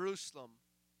city of Jerusalem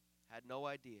had no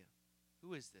idea.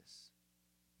 Who is this?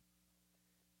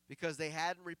 Because they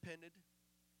hadn't repented.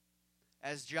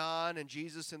 As John and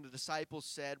Jesus and the disciples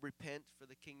said, repent, for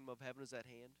the kingdom of heaven is at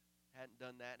hand. Hadn't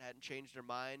done that, hadn't changed their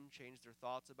mind, changed their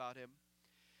thoughts about him.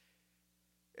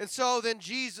 And so then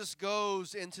Jesus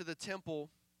goes into the temple,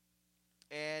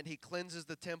 and he cleanses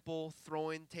the temple,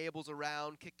 throwing tables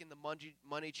around, kicking the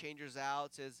money changers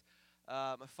out. Says,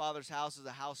 my Father's house is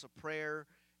a house of prayer,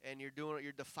 and you're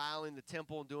defiling the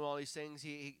temple and doing all these things.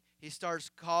 He starts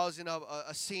causing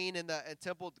a scene in the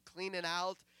temple, cleaning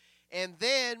out, and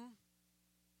then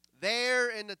there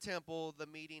in the temple, the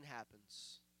meeting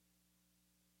happens.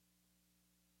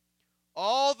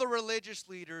 All the religious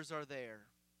leaders are there.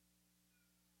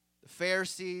 The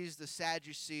Pharisees, the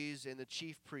Sadducees, and the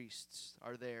chief priests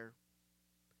are there.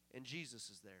 And Jesus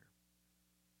is there.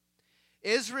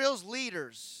 Israel's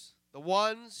leaders, the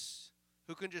ones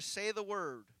who can just say the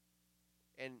word,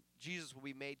 and Jesus will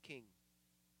be made king.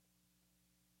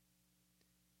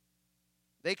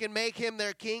 They can make him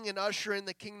their king and usher in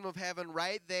the kingdom of heaven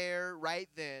right there, right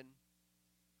then,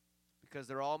 because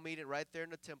they're all meeting right there in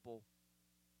the temple.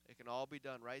 It can all be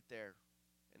done right there.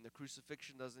 And the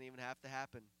crucifixion doesn't even have to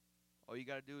happen. All you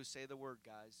got to do is say the word,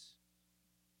 guys.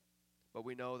 But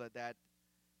we know that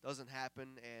doesn't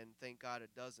happen, and thank God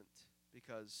it doesn't,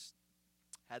 because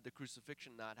had the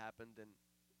crucifixion not happened, then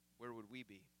where would we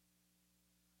be?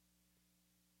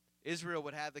 Israel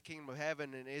would have the kingdom of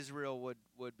heaven, and Israel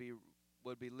would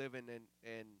be living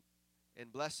in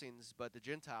blessings, but the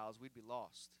Gentiles, we'd be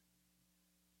lost.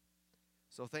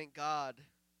 So thank God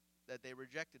that they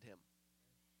rejected him.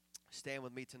 Stand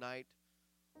with me tonight.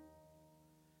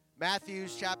 Matthew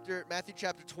chapter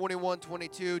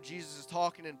 21:22, Jesus is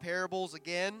talking in parables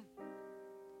again.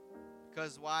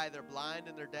 Because why? They're blind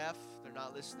and they're deaf. They're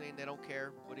not listening. They don't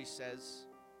care what he says.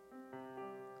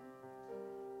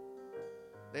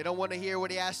 They don't want to hear what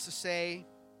he has to say.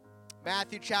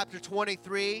 Matthew chapter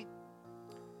 23,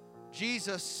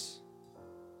 Jesus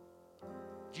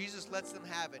lets them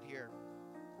have it here.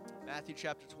 Matthew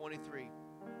chapter 23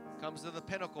 comes to the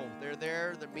pinnacle. They're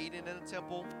there, they're meeting in the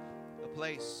temple, the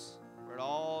place where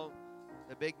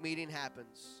the big meeting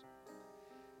happens.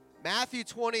 Matthew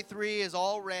 23 is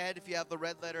all red. If you have the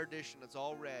red letter edition, it's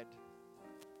all red.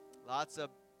 Lots of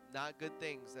not good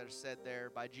things that are said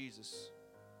there by Jesus.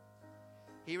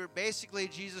 Basically,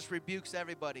 Jesus rebukes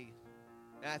everybody.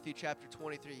 Matthew chapter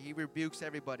 23, he rebukes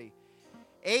everybody.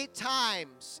 8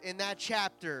 times in that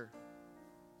chapter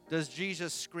does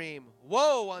Jesus scream,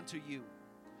 woe unto you.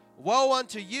 Woe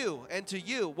unto you, and to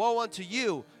you, woe unto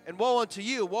you, and woe unto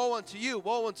you, woe unto you,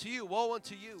 woe unto you, woe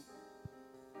unto you.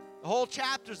 The whole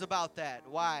chapter's about that.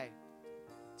 Why?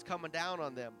 It's coming down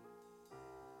on them.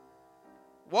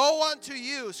 Woe unto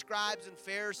you, scribes and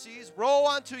Pharisees. Woe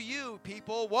unto you,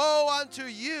 people. Woe unto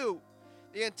you.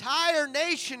 The entire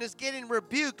nation is getting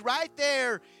rebuked right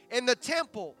there in the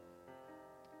temple.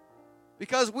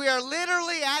 Because we are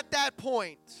literally at that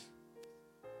point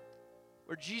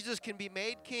where Jesus can be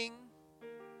made king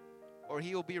or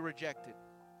he will be rejected.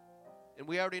 And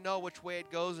we already know which way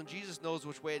it goes, and Jesus knows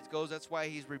which way it goes. That's why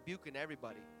he's rebuking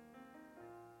everybody.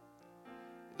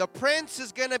 The prince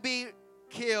is going to be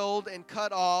killed and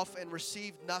cut off and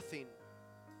received nothing.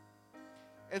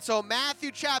 And so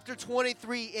Matthew chapter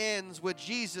 23 ends with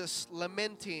Jesus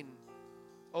lamenting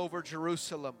over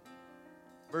Jerusalem.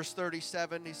 Verse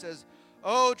 37, he says,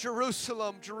 "O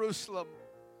Jerusalem, Jerusalem,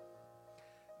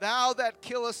 thou that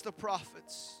killest the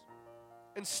prophets,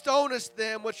 and stonest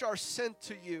them which are sent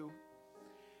to you.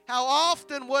 How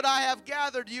often would I have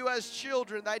gathered you as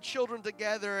children, thy children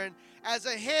together, and as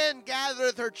a hen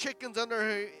gathereth her chickens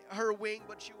under her wing,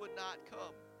 but you would not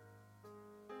come.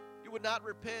 You would not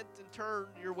repent and turn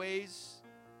your ways.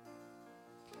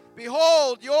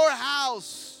 Behold, your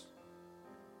house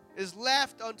is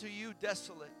left unto you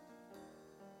desolate.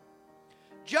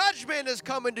 Judgment is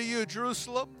coming to you,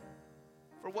 Jerusalem,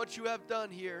 for what you have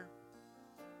done here.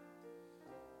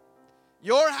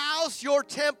 Your house, your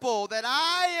temple, that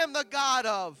I am the God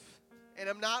of, and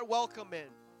am not welcome in.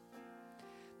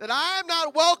 That I am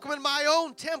not welcome in my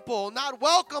own temple, not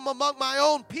welcome among my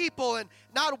own people, and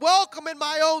not welcome in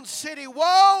my own city.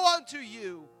 Woe unto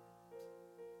you!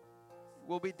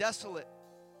 Will be desolate.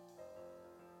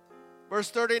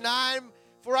 Verse 39,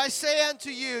 for I say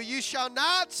unto you, you shall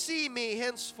not see me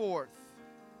henceforth,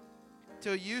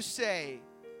 till you say,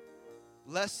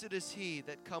 blessed is he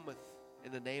that cometh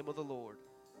in the name of the Lord.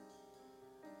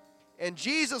 And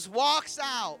Jesus walks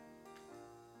out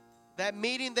that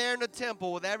meeting there in the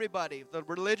temple with everybody, the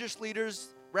religious leaders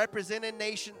representing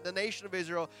the nation of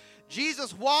Israel.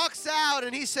 Jesus walks out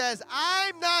and he says,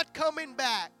 I'm not coming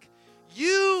back.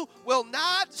 You will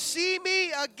not see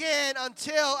me again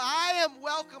until I am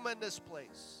welcome in this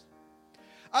place.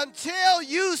 Until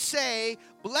you say,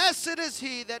 blessed is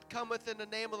he that cometh in the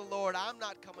name of the Lord, I'm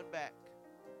not coming back.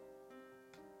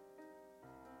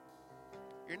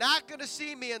 You're not going to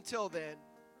see me until then.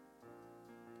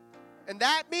 And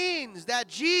that means that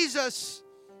Jesus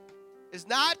is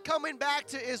not coming back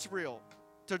to Israel,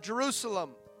 to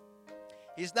Jerusalem.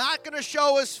 He's not going to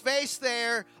show his face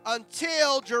there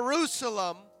until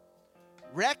Jerusalem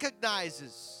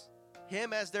recognizes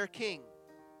him as their king.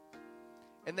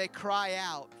 And they cry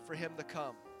out for him to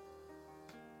come.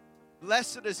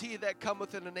 Blessed is he that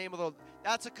cometh in the name of the Lord.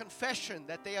 That's a confession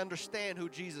that they understand who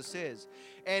Jesus is.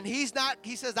 And he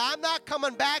says, I'm not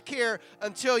coming back here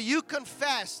until you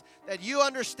confess that you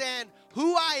understand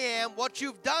who I am, what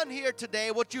you've done here today,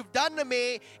 what you've done to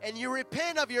me, and you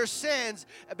repent of your sins,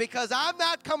 because I'm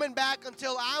not coming back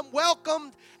until I'm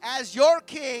welcomed as your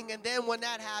king. And then when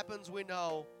that happens, we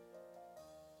know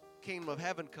kingdom of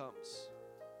heaven comes.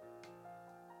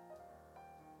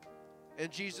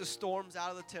 And Jesus storms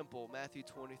out of the temple, Matthew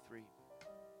 23.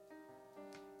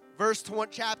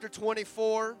 Chapter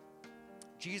 24,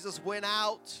 Jesus went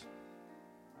out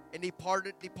and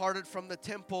departed from the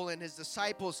temple, and his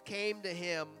disciples came to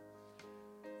him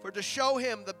to show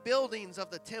him the buildings of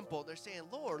the temple. They're saying,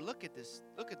 Lord, look at this.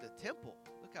 Look at the temple.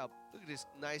 Look at this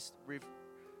nice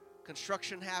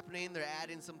construction happening. They're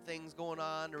adding some things going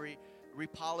on. They're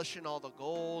repolishing all the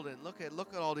gold, and look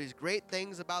at all these great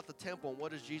things about the temple. And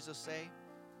what does Jesus say?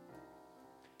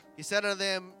 He said unto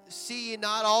them, see ye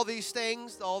not all these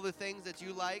things, all the things that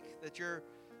you like, that you're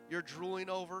drooling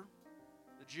over,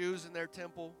 the Jews in their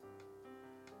temple?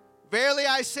 Verily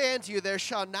I say unto you, there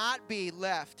shall not be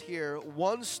left here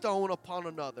one stone upon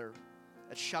another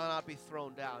that shall not be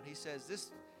thrown down. He says,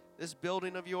 this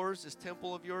building of yours, this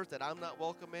temple of yours that I'm not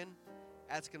welcome in,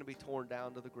 that's going to be torn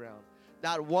down to the ground.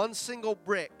 Not one single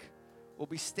brick will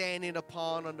be standing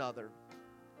upon another.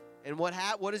 And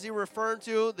what is he referring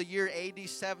to? The year AD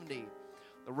 70.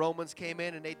 The Romans came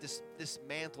in and they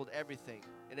dismantled everything.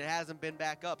 And it hasn't been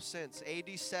back up since.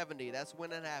 AD 70, that's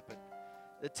when it happened.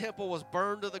 The temple was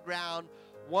burned to the ground.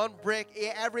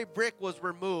 Every brick was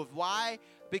removed. Why?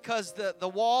 Because the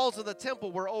walls of the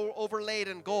temple were overlaid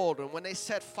in gold. And when they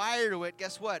set fire to it,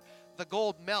 guess what? The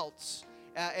gold melts.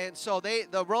 And so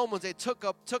the Romans, they took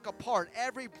apart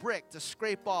every brick to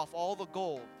scrape off all the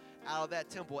gold out of that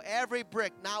temple. Every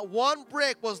brick, not one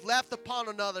brick was left upon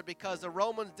another, because the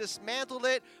Romans dismantled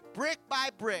it brick by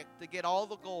brick to get all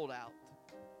the gold out.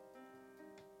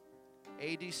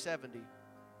 AD 70.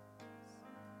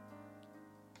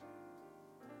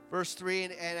 Verse 3,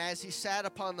 and as he sat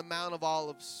upon the Mount of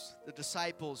Olives, the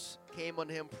disciples came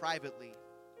unto him privately,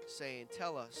 saying,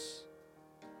 tell us,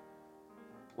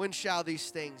 when shall these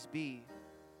things be?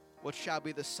 What shall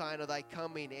be the sign of thy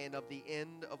coming and of the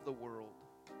end of the world?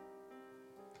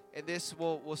 And this,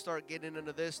 we'll start getting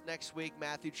into this next week.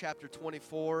 Matthew chapter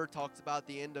 24 talks about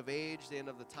the end of age, the end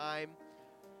of the time.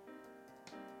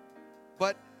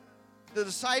 But the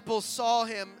disciples saw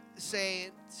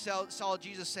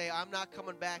Jesus say, I'm not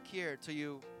coming back here till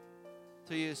you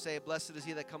say, blessed is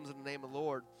he that comes in the name of the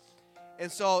Lord.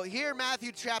 And so here in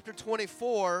Matthew chapter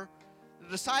 24, the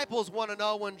disciples want to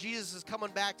know when Jesus is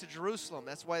coming back to Jerusalem.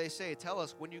 That's why they say, tell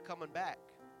us when you're coming back.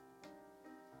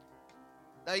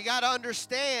 Now you got to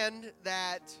understand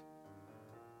that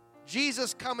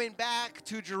Jesus coming back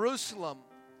to Jerusalem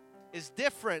is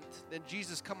different than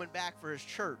Jesus coming back for his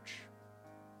church.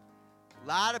 A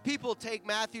lot of people take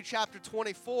Matthew chapter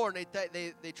 24 and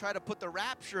they try to put the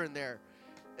rapture in there.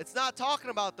 It's not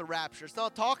talking about the rapture. It's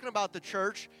not talking about the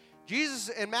church. Jesus,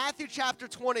 in Matthew chapter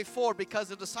 24, because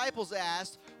the disciples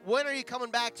asked, when are you coming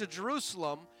back to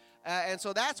Jerusalem? And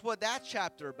so that's what that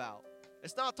chapter about.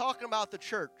 It's not talking about the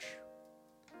church.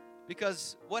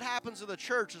 Because what happens to the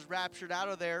church is raptured out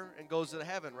of there and goes to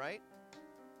heaven, right?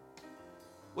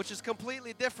 Which is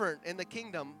completely different in the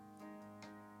kingdom.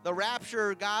 The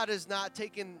rapture, God is not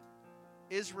taking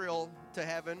Israel to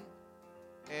heaven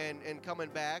and coming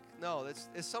back. No, it's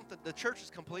something. The church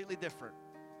is completely different.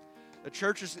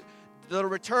 The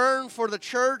return for the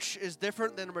church is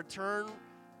different than the return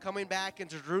coming back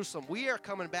into Jerusalem. We are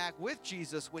coming back with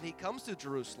Jesus when he comes to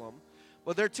Jerusalem.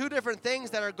 But there are two different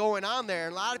things that are going on there.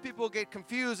 And a lot of people get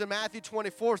confused in Matthew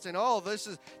 24 saying, oh, this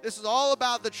is all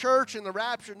about the church and the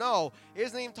rapture. No, he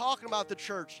isn't even talking about the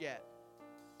church yet.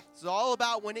 It's all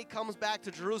about when he comes back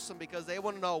to Jerusalem, because they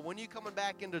want to know, when are you coming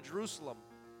back into Jerusalem?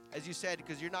 As you said,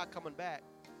 because you're not coming back.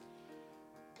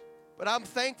 But I'm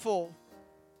thankful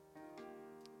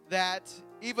that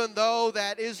even though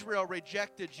that Israel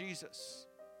rejected Jesus,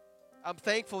 I'm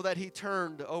thankful that he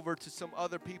turned over to some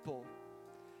other people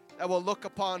that will look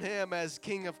upon him as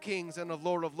King of Kings and the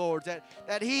Lord of Lords,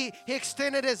 that he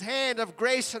extended his hand of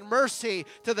grace and mercy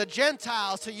to the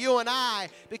Gentiles, to you and I,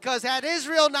 because had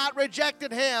Israel not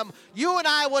rejected him, you and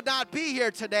I would not be here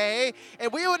today,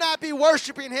 and we would not be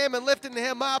worshiping him and lifting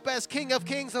him up as King of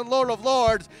Kings and Lord of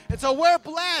Lords. And so we're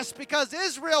blessed because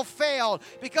Israel failed,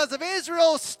 because if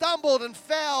Israel stumbled and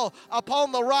fell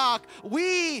upon the rock,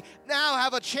 we now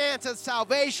have a chance at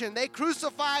salvation. They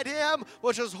crucified him,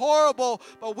 which was horrible,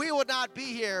 but we would not be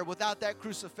here without that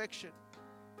crucifixion.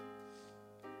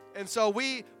 And so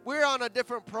we're on a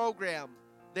different program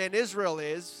than Israel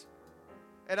is.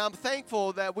 And I'm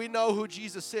thankful that we know who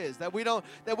Jesus is, that we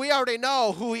already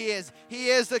know who he is. He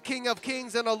is the King of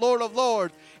Kings and the Lord of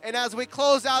Lords. And as we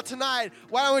close out tonight,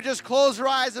 why don't we just close our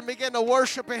eyes and begin to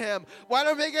worship him? Why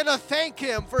don't we begin to thank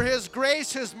him for his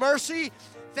grace, his mercy?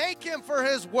 Thank him for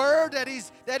his word that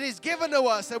he's given to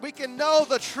us, that we can know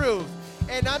the truth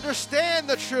and understand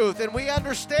the truth, and we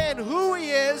understand who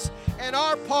he is and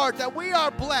our part, that we are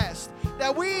blessed,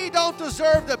 that we don't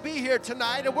deserve to be here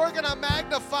tonight, and we're going to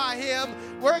magnify him.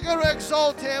 We're going to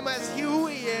exalt him as who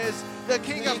he is, the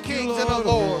King of Kings and the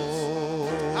Lord.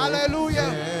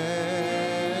 Hallelujah.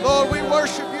 Lord, we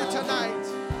worship you tonight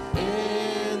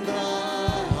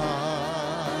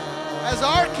as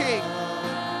our King,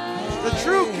 the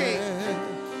true King.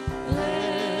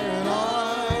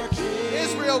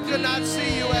 Israel could not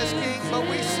see you as King, but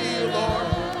we see you, Lord.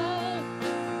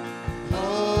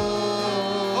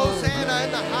 Hosanna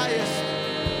in the highest.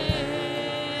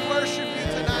 We worship you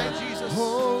tonight, Jesus.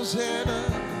 Hosanna.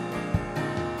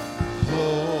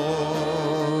 Hosanna.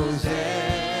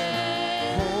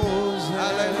 Hosanna.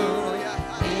 Hallelujah.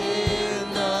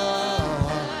 In the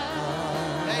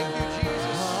Thank you,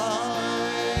 Jesus.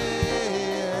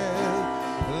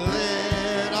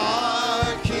 let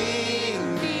our King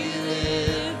be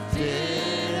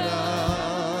lifted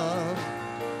up.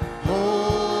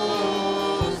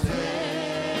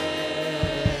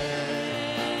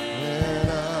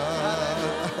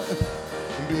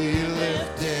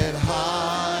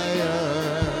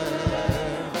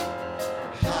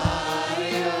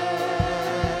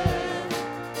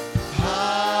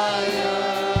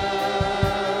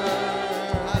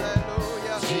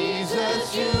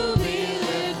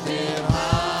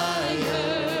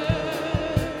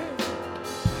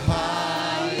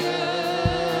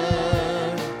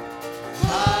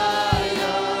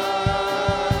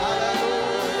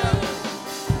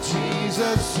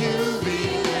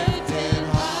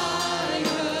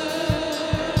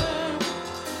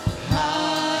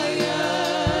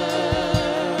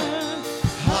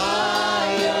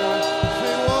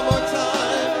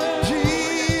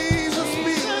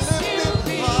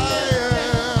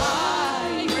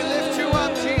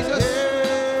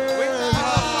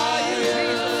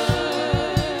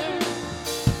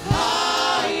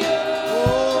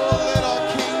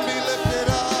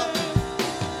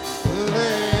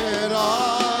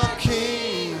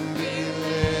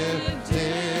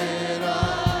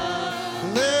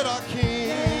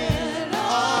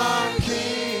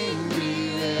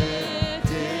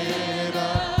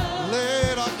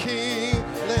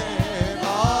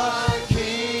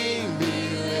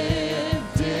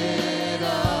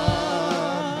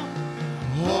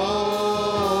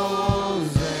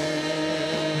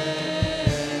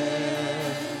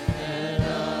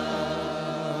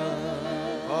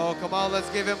 on, let's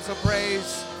give him some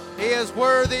praise. He is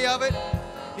worthy of it.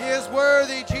 He is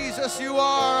worthy, Jesus. You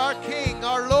are our King,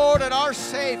 our Lord, and our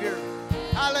Savior.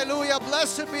 Hallelujah.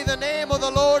 Blessed be the name of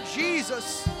the Lord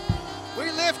Jesus.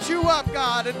 We lift you up,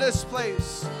 God, in this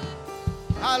place.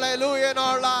 Hallelujah. In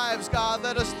our lives, God,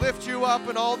 let us lift you up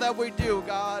in all that we do,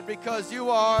 God, because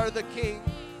you are the King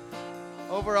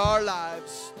over our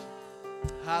lives.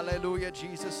 Hallelujah,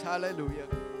 Jesus. Hallelujah.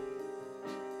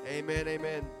 Amen,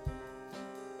 amen.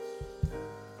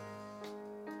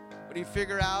 When you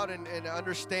figure out and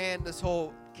understand this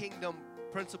whole kingdom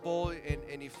principle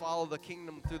and you follow the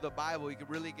kingdom through the Bible, you can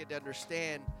really get to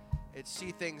understand and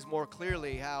see things more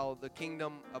clearly, how the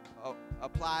kingdom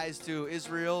applies to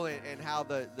Israel and how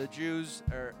the Jews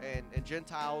and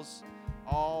Gentiles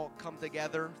all come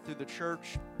together through the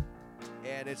church.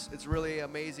 And it's really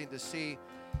amazing to see.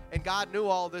 And God knew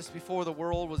all this before the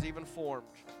world was even formed.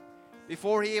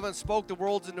 Before he even spoke the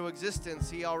worlds into existence,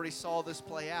 he already saw this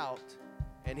play out.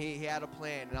 And he had a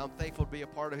plan. And I'm thankful to be a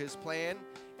part of his plan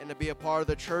and to be a part of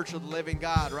the church of the living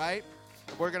God, right?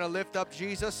 And we're going to lift up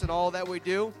Jesus in all that we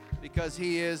do because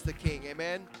he is the King.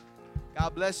 Amen.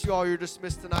 God bless you all. You're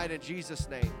dismissed tonight in Jesus'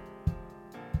 name.